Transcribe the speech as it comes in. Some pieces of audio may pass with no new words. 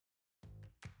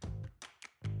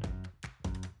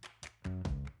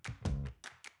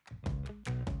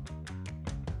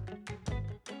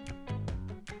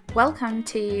Welcome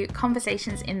to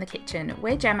Conversations in the Kitchen.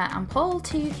 We're Gemma and Paul,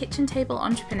 two kitchen table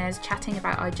entrepreneurs chatting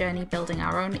about our journey building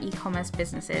our own e-commerce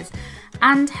businesses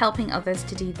and helping others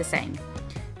to do the same.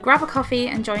 Grab a coffee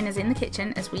and join us in the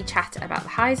kitchen as we chat about the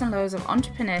highs and lows of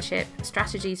entrepreneurship,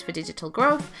 strategies for digital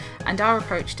growth, and our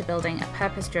approach to building a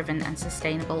purpose-driven and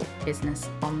sustainable business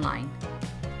online.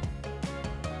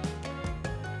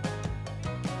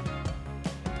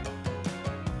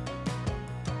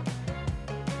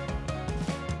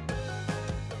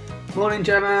 Morning,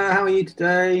 Gemma. How are you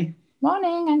today?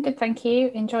 Morning, I'm good, thank you.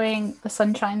 Enjoying the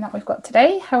sunshine that we've got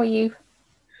today. How are you?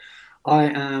 I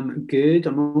am good.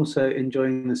 I'm also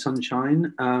enjoying the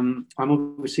sunshine. I'm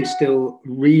obviously still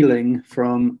reeling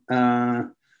from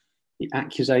the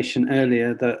accusation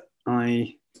earlier that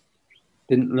I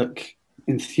didn't look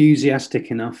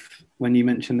enthusiastic enough when you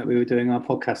mentioned that we were doing our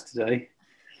podcast today,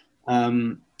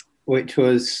 which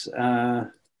was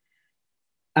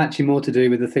actually more to do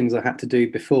with the things I had to do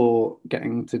before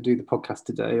getting to do the podcast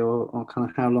today, or kind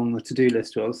of how long the to-do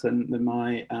list was, than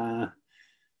my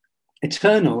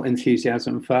eternal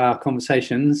enthusiasm for our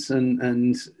conversations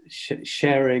and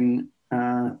sharing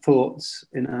thoughts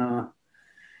in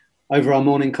over our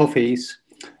morning coffees.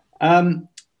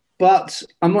 But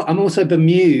I'm also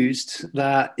bemused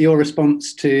that your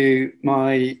response to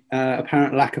my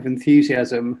apparent lack of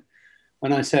enthusiasm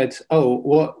when I said, "Oh,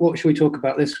 what should we talk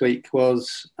about this week?"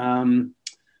 was,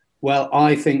 well,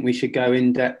 I think we should go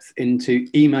in depth into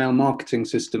email marketing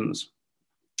systems,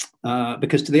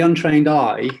 because to the untrained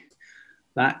eye,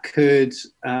 that could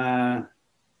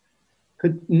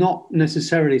not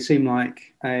necessarily seem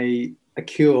like a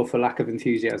cure for lack of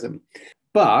enthusiasm.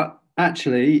 But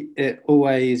actually, it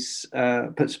always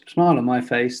puts a smile on my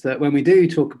face that when we do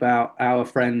talk about our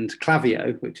friend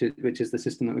Klaviyo, which is the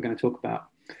system that we're going to talk about,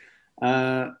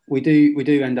 we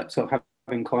do end up sort of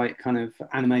having quite kind of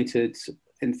animated,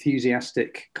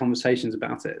 enthusiastic conversations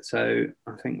about it. So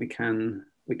I think we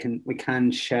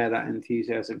can share that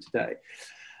enthusiasm today.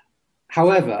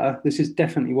 However, this is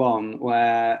definitely one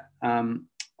where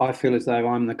I feel as though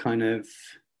I'm the kind of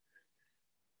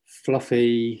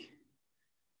fluffy,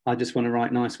 I just want to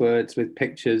write nice words with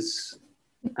pictures,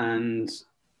 and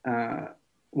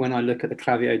when I look at the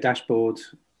Klaviyo dashboard,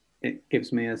 it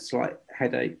gives me a slight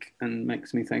headache and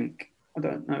makes me think, I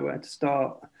don't know where to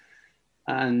start.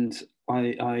 And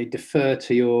I defer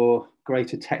to your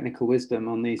greater technical wisdom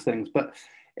on these things. But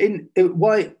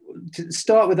why, to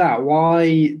start with that,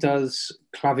 why does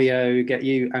Klaviyo get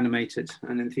you animated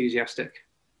and enthusiastic?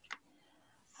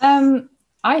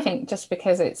 I think just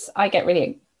because I get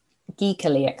really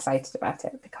geekily excited about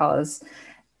it, because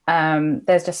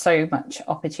there's just so much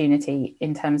opportunity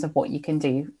in terms of what you can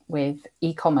do with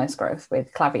e-commerce growth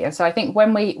with Klaviyo. So I think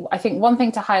one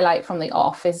thing to highlight from the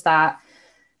off is that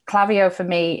Klaviyo for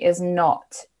me is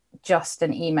not just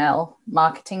an email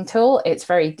marketing tool. It's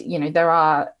very, there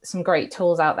are some great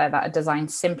tools out there that are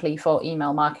designed simply for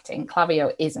email marketing.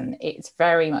 Klaviyo isn't. It's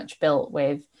very much built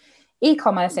with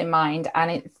e-commerce in mind, and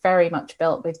it's very much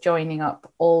built with joining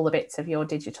up all the bits of your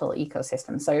digital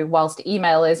ecosystem. So whilst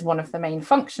email is one of the main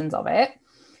functions of it,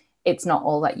 it's not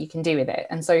all that you can do with it.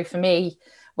 And so for me,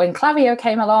 when Klaviyo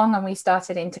came along and we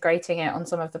started integrating it on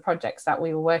some of the projects that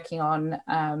we were working on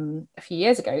a few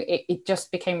years ago, it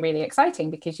just became really exciting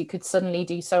because you could suddenly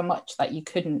do so much that you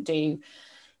couldn't do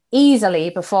easily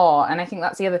before. And I think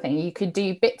that's the other thing. You could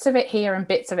do bits of it here and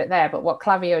bits of it there, but what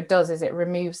Klaviyo does is it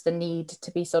removes the need to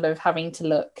be sort of having to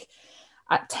look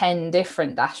at 10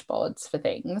 different dashboards for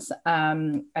things,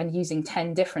 and using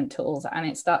 10 different tools, and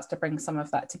it starts to bring some of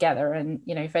that together. And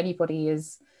if anybody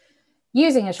is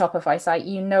using a Shopify site,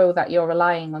 that you're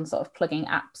relying on sort of plugging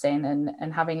apps in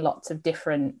and having lots of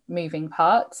different moving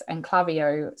parts, and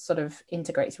Klaviyo sort of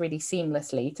integrates really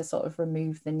seamlessly to sort of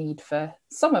remove the need for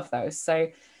some of those. So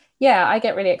yeah, I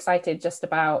get really excited just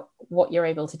about what you're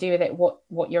able to do with it,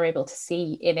 what you're able to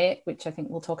see in it, which I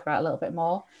think we'll talk about a little bit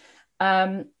more.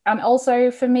 And also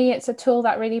for me, it's a tool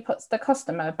that really puts the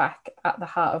customer back at the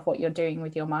heart of what you're doing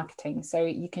with your marketing. So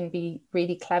you can be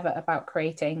really clever about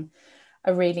creating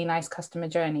a really nice customer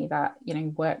journey that,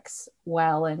 works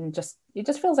well, and it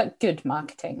just feels like good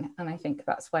marketing. And I think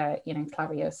that's where,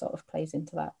 Klaviyo sort of plays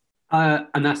into that.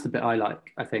 And that's the bit I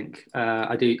like, I think.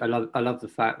 I love the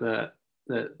fact that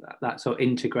sort of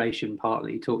integration part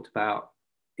that you talked about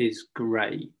is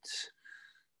great,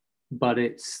 but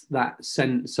it's that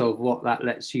sense of what that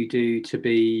lets you do to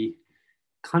be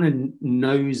kind of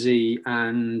nosy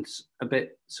and a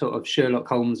bit sort of Sherlock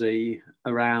Holmesy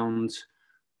around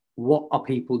what are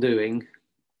people doing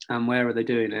and where are they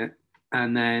doing it,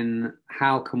 and then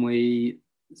how can we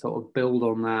sort of build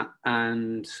on that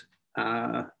and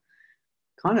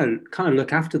kind of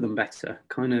look after them better,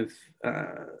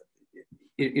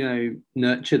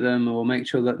 nurture them, or make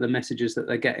sure that the messages that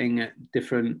they're getting at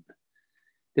different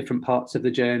parts of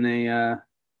the journey are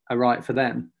right for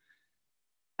them.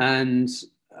 And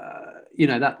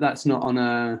that's not on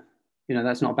a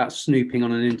that's not about snooping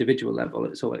on an individual level.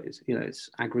 It's always it's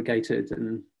aggregated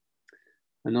and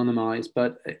anonymized,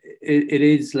 but it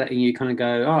is letting you kind of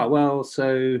go, oh well,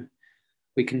 so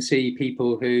we can see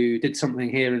people who did something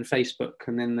here in Facebook,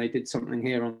 and then they did something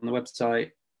here on the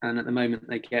website, and at the moment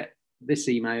they get this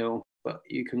email. But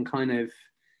you can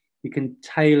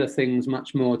tailor things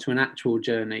much more to an actual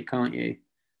journey, can't you?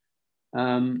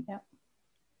 Yeah.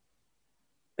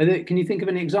 Can you think of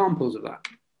any examples of that?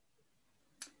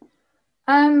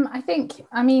 I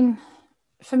mean,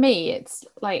 for me, it's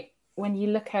like when you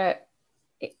look at,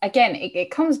 again,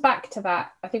 it comes back to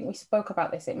that. I think we spoke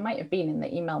about this. It might have been in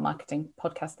the email marketing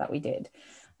podcast that we did,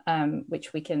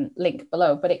 which we can link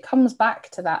below. But it comes back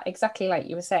to that, exactly like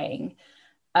you were saying.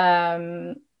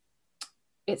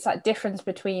 It's that difference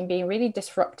between being really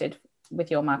disrupted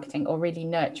with your marketing or really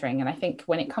nurturing. And I think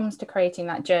when it comes to creating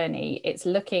that journey, it's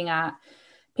looking at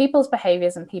people's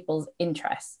behaviors and people's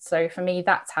interests. So for me,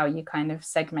 that's how you kind of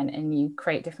segment and you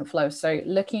create different flows. So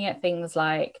looking at things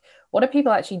like, what are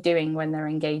people actually doing when they're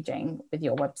engaging with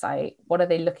your website? What are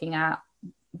they looking at?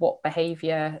 What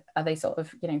behavior are they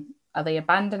are they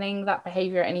abandoning that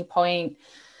behavior at any point?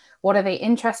 What are they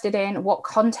interested in? What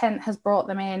content has brought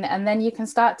them in? And then you can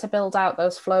start to build out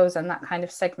those flows and that kind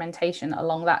of segmentation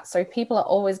along that. So people are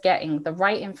always getting the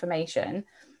right information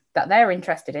that they're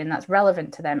interested in, that's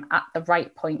relevant to them at the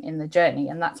right point in the journey.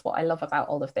 And that's what I love about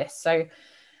all of this. So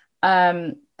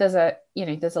there's a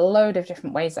load of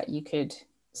different ways that you could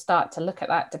start to look at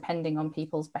that depending on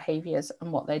people's behaviors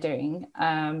and what they're doing,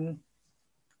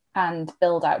 and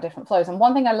build out different flows. And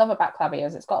one thing I love about Klaviyo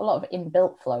is it's got a lot of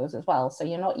inbuilt flows as well. So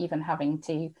you're not even having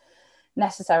to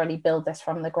necessarily build this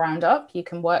from the ground up. You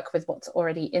can work with what's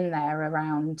already in there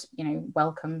around,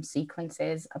 welcome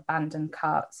sequences, abandoned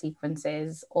cart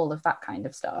sequences, all of that kind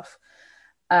of stuff.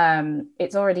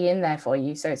 It's already in there for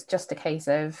you. So it's just a case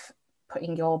of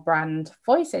putting your brand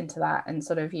voice into that and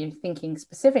sort of thinking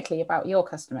specifically about your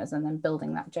customers and then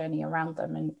building that journey around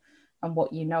them and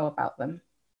what you know about them.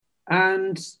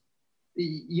 And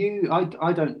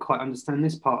I don't quite understand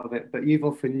this part of it, but you've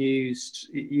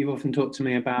often talked to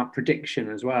me about prediction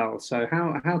as well. So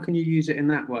how can you use it in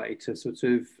that way to sort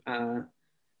of,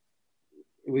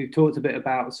 we've talked a bit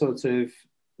about sort of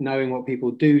knowing what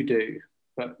people do,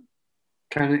 but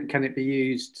can it be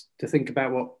used to think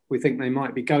about what we think they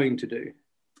might be going to do?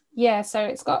 Yeah, so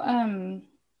it's got,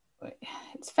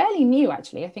 it's fairly new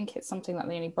actually. I think it's something that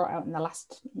they only brought out in the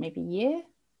last maybe year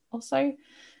or so.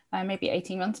 Maybe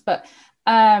 18 months, but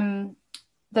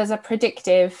there's a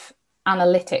predictive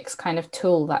analytics kind of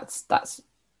tool that's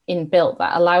inbuilt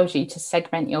that allows you to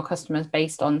segment your customers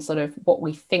based on sort of what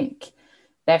we think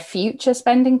their future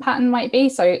spending pattern might be.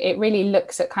 So it really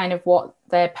looks at kind of what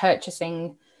their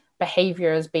purchasing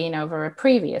behavior has been over a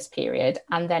previous period,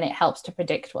 and then it helps to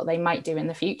predict what they might do in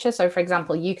the future. So for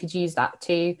example, you could use that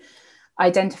to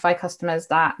identify customers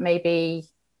that maybe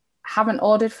haven't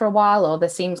ordered for a while, or there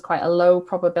seems quite a low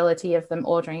probability of them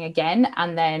ordering again.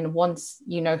 And then once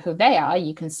you know who they are,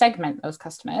 you can segment those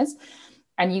customers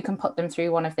and you can put them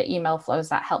through one of the email flows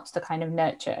that helps to kind of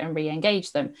nurture and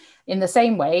re-engage them. In the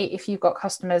same way, if you've got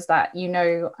customers that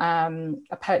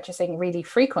are purchasing really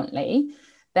frequently,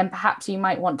 then perhaps you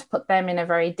might want to put them in a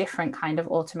very different kind of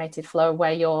automated flow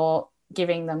where you're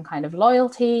giving them kind of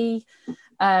loyalty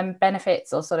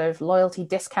benefits or sort of loyalty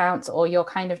discounts, or you're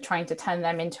kind of trying to turn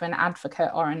them into an advocate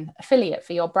or an affiliate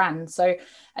for your brand. So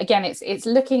again, it's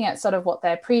looking at sort of what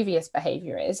their previous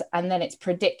behavior is, and then it's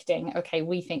predicting, okay,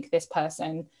 we think this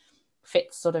person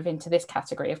fits sort of into this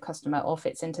category of customer or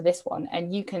fits into this one.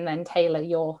 And you can then tailor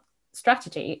your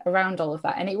strategy around all of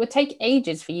that. And it would take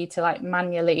ages for you to like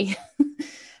manually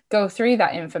go through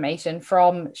that information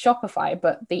from Shopify,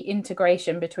 but the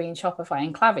integration between Shopify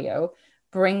and Klaviyo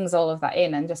brings all of that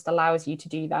in and just allows you to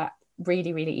do that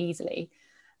really, really easily,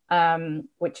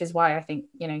 which is why I think,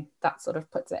 that sort of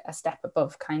puts it a step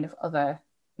above kind of other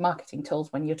marketing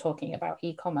tools when you're talking about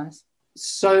e-commerce.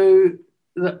 So,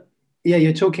 yeah,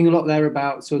 you're talking a lot there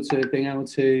about sort of being able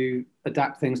to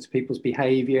adapt things to people's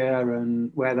behavior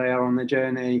and where they are on their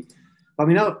journey. I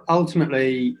mean,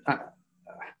 ultimately,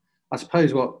 I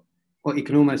suppose what you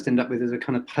can almost end up with is a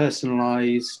kind of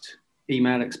personalized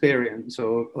email experience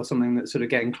or something that's sort of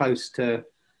getting close to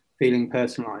feeling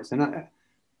personalized. And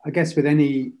I guess with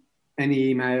any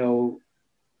email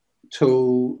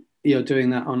tool, you're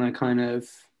doing that on a kind of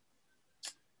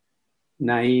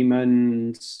name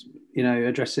and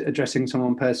addressing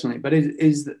someone personally. But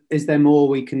is there more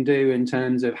we can do in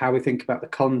terms of how we think about the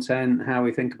content, how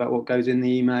we think about what goes in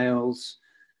the emails?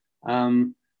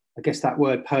 I guess that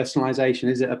word personalization,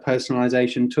 is it a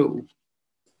personalization tool?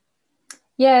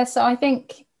 Yeah, so I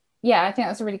think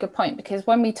that's a really good point, because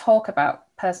when we talk about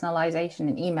personalization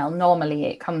in email, normally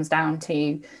it comes down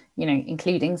to,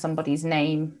 including somebody's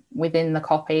name within the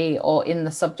copy or in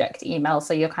the subject email.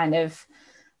 So you're kind of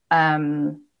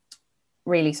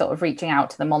really sort of reaching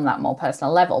out to them on that more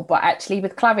personal level. But actually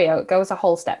with Klaviyo, it goes a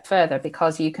whole step further,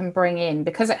 because you can bring in,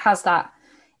 because it has that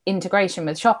integration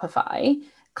with Shopify,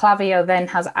 Klaviyo then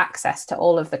has access to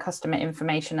all of the customer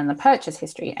information and the purchase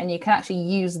history, and you can actually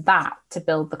use that to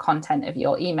build the content of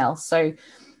your email. So,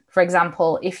 for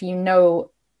example, if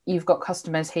you've got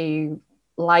customers who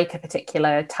like a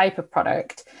particular type of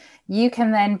product, you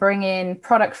can then bring in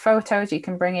product photos, you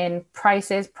can bring in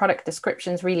prices, product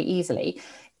descriptions really easily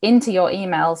into your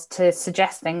emails to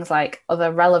suggest things like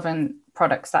other relevant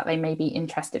products that they may be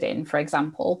interested in, for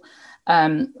example.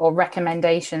 Or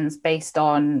recommendations based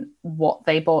on what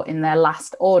they bought in their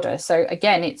last order. So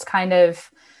again, it's kind of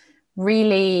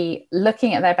really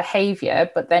looking at their behavior,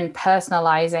 but then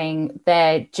personalizing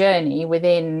their journey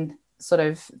within sort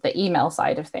of the email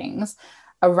side of things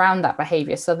around that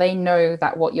behavior. So they know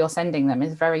that what you're sending them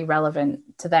is very relevant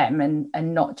to them,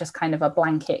 and not just kind of a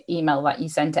blanket email that you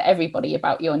send to everybody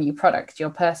about your new product. You're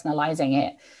personalizing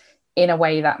it in a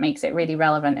way that makes it really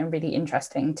relevant and really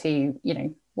interesting to,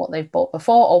 what they've bought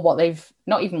before, or what they've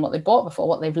bought before,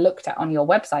 what they've looked at on your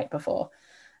website before.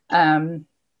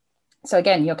 So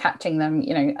again, you're catching them,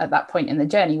 at that point in the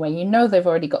journey where they've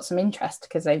already got some interest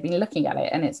because they've been looking at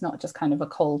it, and it's not just kind of a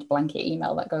cold blanket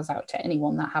email that goes out to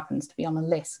anyone that happens to be on a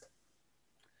list.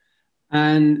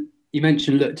 And you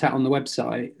mentioned looked at on the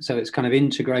website, so it's kind of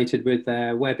integrated with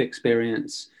their web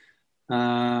experience.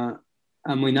 And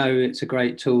we know it's a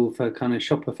great tool for kind of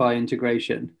Shopify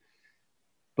integration.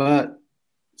 But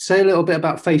say a little bit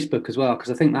about Facebook as well, because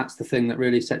I think that's the thing that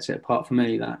really sets it apart for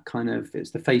me. That kind of,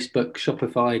 it's the Facebook,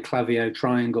 Shopify, Klaviyo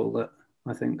triangle that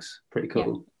I think's pretty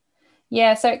cool.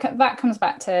 Yeah, so that comes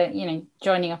back to,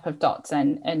 joining up of dots,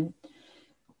 and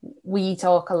we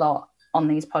talk a lot on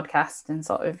these podcasts and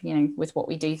sort of, with what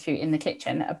we do through In the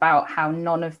Kitchen, about how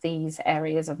none of these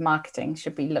areas of marketing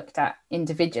should be looked at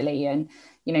individually. And,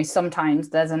 sometimes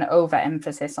there's an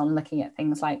overemphasis on looking at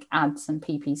things like ads and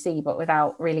PPC, but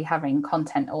without really having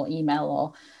content or email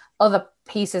or other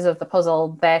pieces of the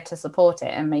puzzle there to support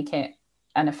it and make it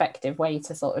an effective way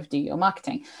to sort of do your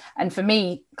marketing. And for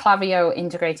me, Klaviyo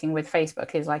integrating with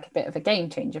Facebook is like a bit of a game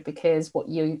changer, because what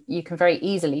you can very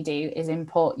easily do is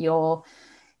import your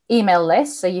email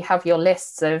list. So you have your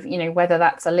lists of, whether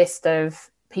that's a list of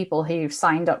people who've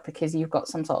signed up because you've got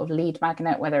some sort of lead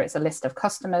magnet, whether it's a list of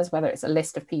customers, whether it's a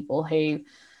list of people who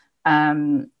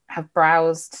have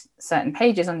browsed certain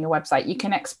pages on your website. You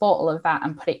can export all of that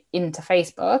and put it into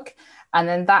Facebook. And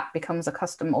then that becomes a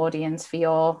custom audience for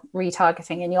your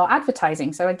retargeting and your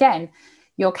advertising. So again,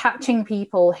 you're catching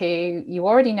people who you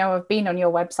already know have been on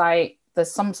your website.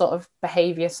 There's some sort of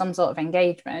behavior, some sort of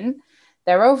engagement.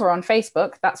 They're over on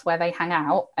Facebook, that's where they hang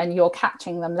out, and you're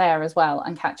catching them there as well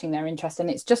and catching their interest.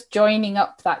 And it's just joining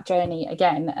up that journey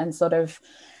again and sort of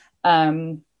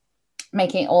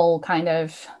making it all kind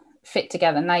of fit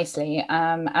together nicely.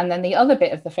 And then the other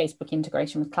bit of the Facebook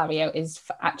integration with Klaviyo is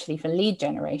actually for lead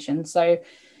generation. So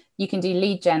you can do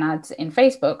lead gen ads in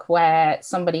Facebook where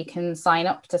somebody can sign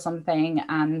up to something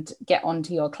and get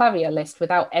onto your Klaviyo list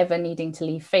without ever needing to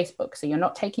leave Facebook. So you're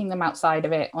not taking them outside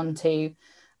of it onto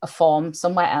a form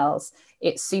somewhere else.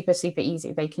 It's super, super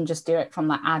easy. They can just do it from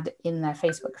that ad in their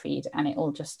Facebook feed, and it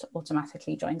all just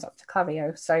automatically joins up to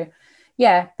Klaviyo. So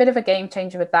yeah, bit of a game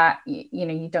changer with that.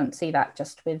 You don't see that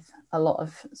just with a lot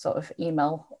of sort of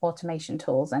email automation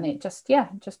tools, and it just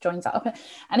joins that up.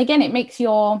 And again, it makes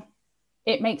your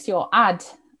ad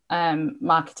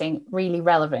marketing really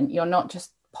relevant. You're not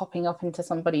just popping up into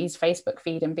somebody's Facebook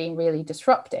feed and being really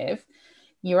disruptive.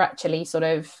 You're actually sort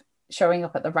of showing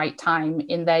up at the right time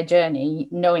in their journey,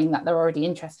 knowing that they're already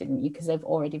interested in you because they've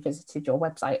already visited your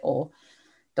website or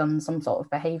done some sort of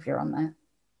behavior on there.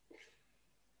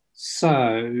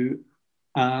 So,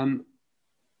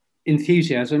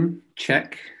 enthusiasm,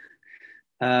 check.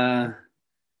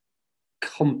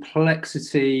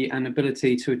 Complexity and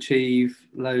ability to achieve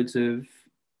loads of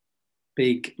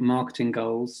big marketing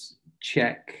goals,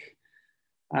 check.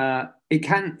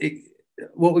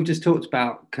 What we've just talked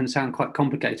about can sound quite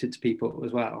complicated to people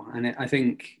as well. And I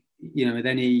think, with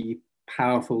any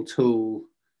powerful tool,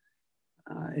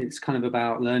 it's kind of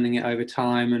about learning it over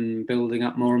time and building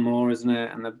up more and more, isn't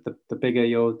it? And the bigger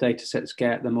your data sets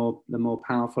get, the more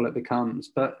powerful it becomes.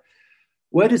 But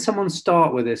where did someone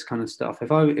start with this kind of stuff?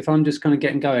 If I'm just kind of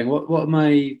getting going, what are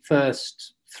my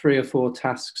first 3 or 4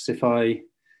 tasks if I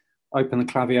open the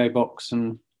Klaviyo box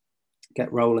and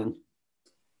get rolling?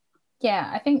 Yeah,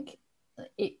 I think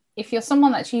if you're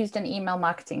someone that's used an email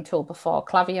marketing tool before,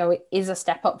 Klaviyo is a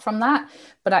step up from that,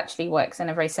 but actually works in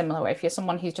a very similar way. If you're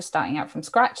someone who's just starting out from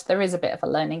scratch, there is a bit of a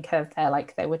learning curve there,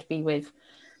 like there would be with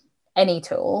any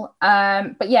tool.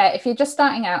 But yeah, if you're just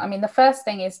starting out, I mean, the first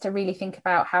thing is to really think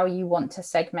about how you want to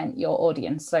segment your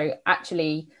audience. So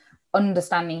actually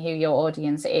understanding who your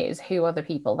audience is, who are the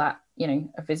people that,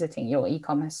 are visiting your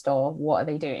e-commerce store, what are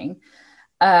they doing?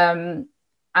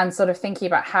 And sort of thinking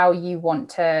about how you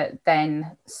want to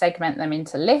then segment them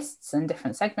into lists and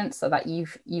different segments so that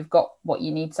you've got what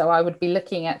you need. So I would be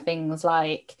looking at things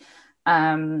like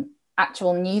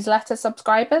actual newsletter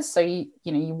subscribers. So you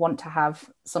want to have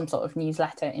some sort of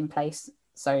newsletter in place.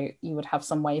 So you would have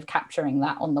some way of capturing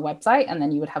that on the website, and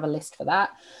then you would have a list for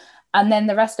that. And then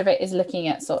the rest of it is looking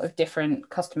at sort of different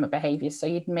customer behaviors. So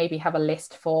you'd maybe have a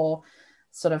list for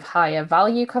sort of higher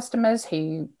value customers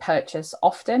who purchase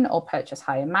often or purchase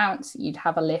high amounts. You'd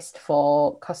have a list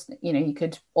for you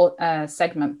could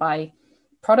segment by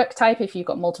product type. If you've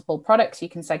got multiple products, you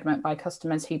can segment by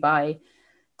customers who buy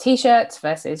t-shirts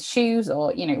versus shoes,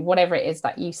 or whatever it is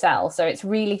that you sell. So it's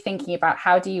really thinking about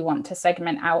how do you want to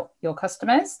segment out your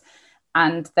customers,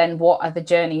 and then what are the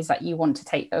journeys that you want to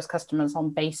take those customers on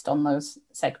based on those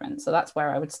segments. So that's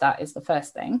where I would start, is the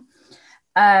first thing.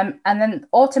 And then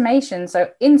automation.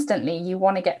 So instantly you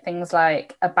want to get things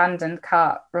like abandoned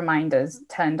cart reminders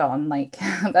turned on. Like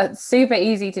that's super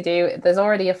easy to do. There's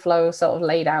already a flow sort of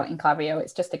laid out in Klaviyo.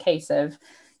 It's just a case of,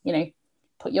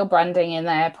 put your branding in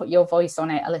there, put your voice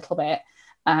on it a little bit,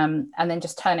 and then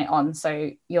just turn it on.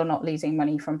 So you're not losing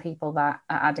money from people that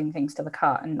are adding things to the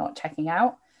cart and not checking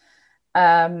out.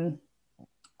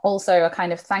 Also a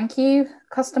kind of thank you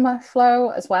customer flow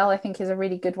as well, I think is a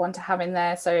really good one to have in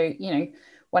there. So,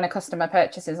 when a customer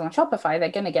purchases on Shopify, they're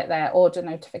going to get their order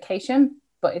notification,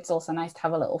 but it's also nice to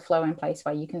have a little flow in place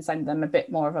where you can send them a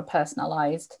bit more of a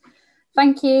personalized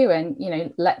thank you, and,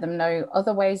 let them know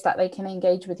other ways that they can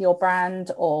engage with your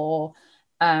brand, or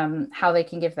how they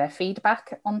can give their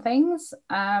feedback on things.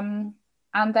 And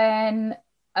then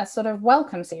a sort of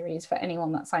welcome series for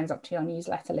anyone that signs up to your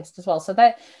newsletter list as well. So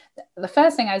that the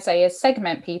first thing I'd say is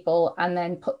segment people and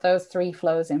then put those 3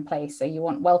 flows in place. So you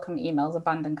want welcome emails,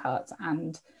 abandoned carts,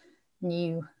 and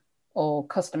new or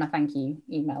customer thank you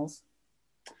emails.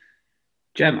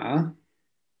 Gemma?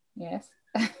 Yes.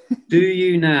 Do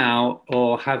you now,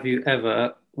 or have you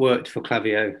ever worked for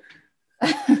Klaviyo?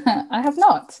 I have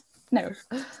not. No.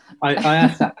 I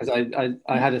asked that because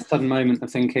I had a sudden moment of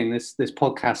thinking this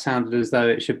podcast sounded as though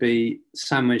it should be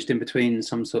sandwiched in between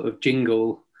some sort of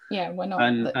jingle. Yeah, we're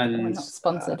not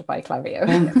sponsored by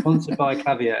Klaviyo. Sponsored by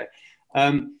Klaviyo.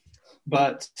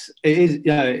 But it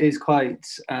is quite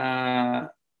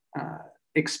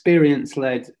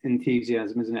experience-led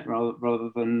enthusiasm, isn't it? Rather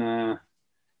than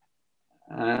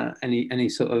any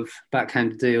sort of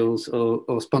backhanded deals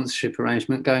or sponsorship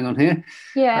arrangement going on here.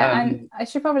 Yeah, and I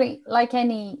should probably, like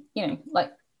any,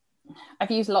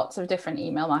 I've used lots of different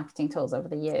email marketing tools over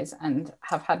the years and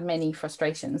have had many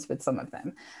frustrations with some of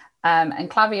them. And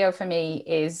Klaviyo for me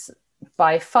is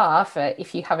by far, for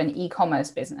if you have an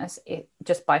e-commerce business, it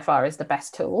just by far is the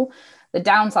best tool. The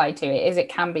downside to it is it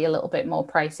can be a little bit more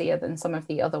pricier than some of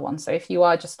the other ones. So if you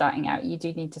are just starting out, you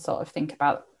do need to sort of think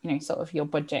about, sort of your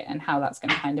budget and how that's going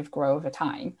to kind of grow over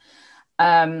time.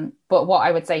 But what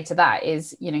I would say to that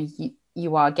is,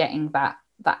 you are getting that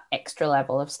extra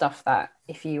level of stuff that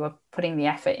if you are putting the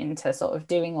effort into sort of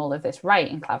doing all of this right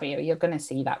in Klaviyo, you're going to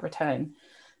see that return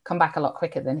come back a lot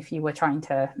quicker than if you were trying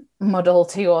to muddle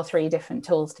 2 or 3 different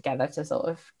tools together to sort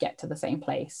of get to the same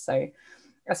place. So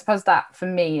I suppose that for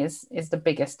me is the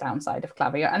biggest downside of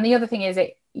Klaviyo. And the other thing is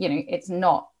it's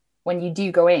not, when you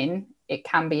do go in, it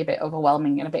can be a bit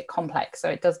overwhelming and a bit complex. So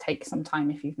it does take some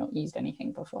time if you've not used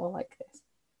anything before like this.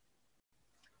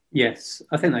 Yes,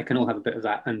 I think they can all have a bit of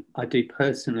that. And I do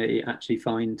personally actually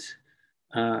find,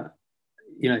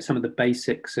 some of the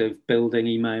basics of building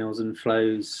emails and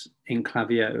flows in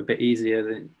Klaviyo a bit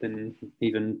easier than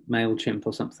even MailChimp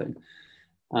or something.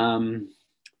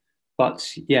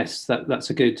 But yes, that's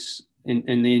a good,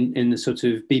 in the sort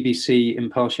of BBC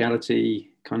impartiality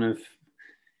kind of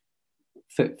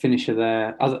finisher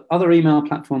there. Other email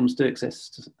platforms do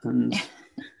exist and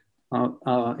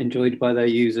are enjoyed by their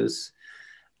users.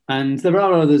 And there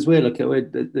are others we look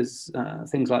at. There's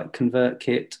things like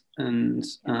ConvertKit and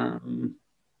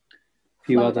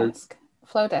few others.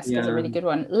 Flowdesk is a really good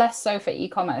one. Less so for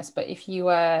e-commerce, but if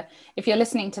you're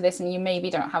listening to this and you maybe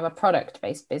don't have a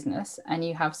product-based business and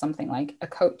you have something like a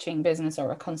coaching business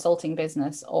or a consulting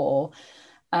business, or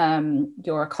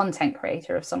you're a content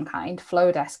creator of some kind,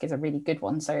 Flowdesk is a really good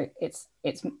one. So it's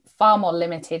far more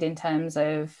limited in terms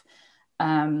of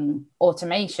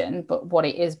automation, but what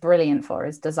it is brilliant for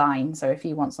is design. So if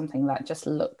you want something that just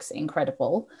looks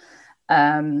incredible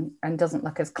and doesn't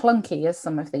look as clunky as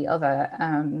some of the other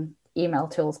email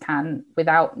tools can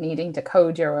without needing to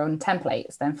code your own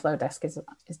templates, then Flowdesk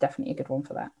is definitely a good one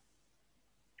for that.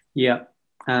 Yeah.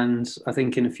 And I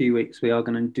think in a few weeks we're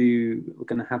going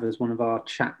to have as one of our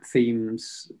chat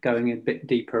themes going a bit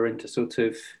deeper into sort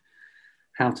of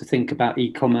how to think about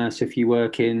e-commerce if you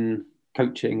work in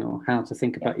coaching, or how to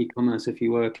think about e-commerce if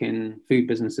you work in food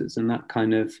businesses, and that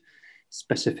kind of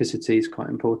specificity is quite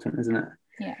important, isn't it?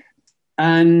 Yeah.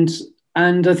 And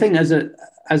I think as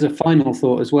a final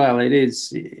thought as well, it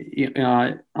is,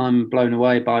 I'm blown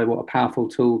away by what a powerful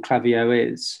tool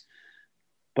Klaviyo is,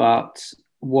 but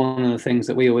one of the things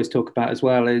that we always talk about as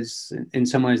well is, in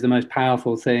some ways, the most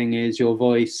powerful thing is your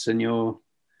voice and your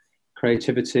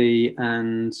creativity,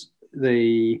 and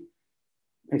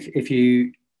if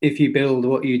you build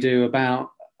what you do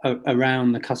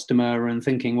around the customer and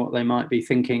thinking what they might be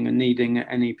thinking and needing at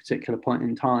any particular point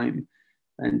in time,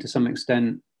 and to some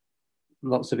extent,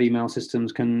 lots of email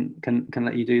systems can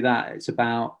let you do that. It's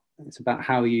about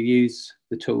how you use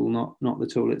the tool, not the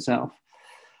tool itself.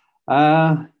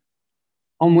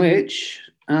 On which,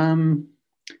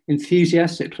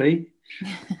 enthusiastically,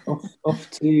 off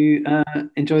to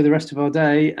enjoy the rest of our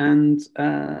day, and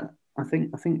I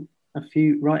think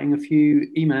writing a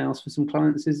few emails for some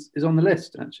clients is on the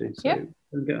list, actually. So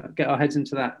we'll get our heads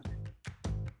into that.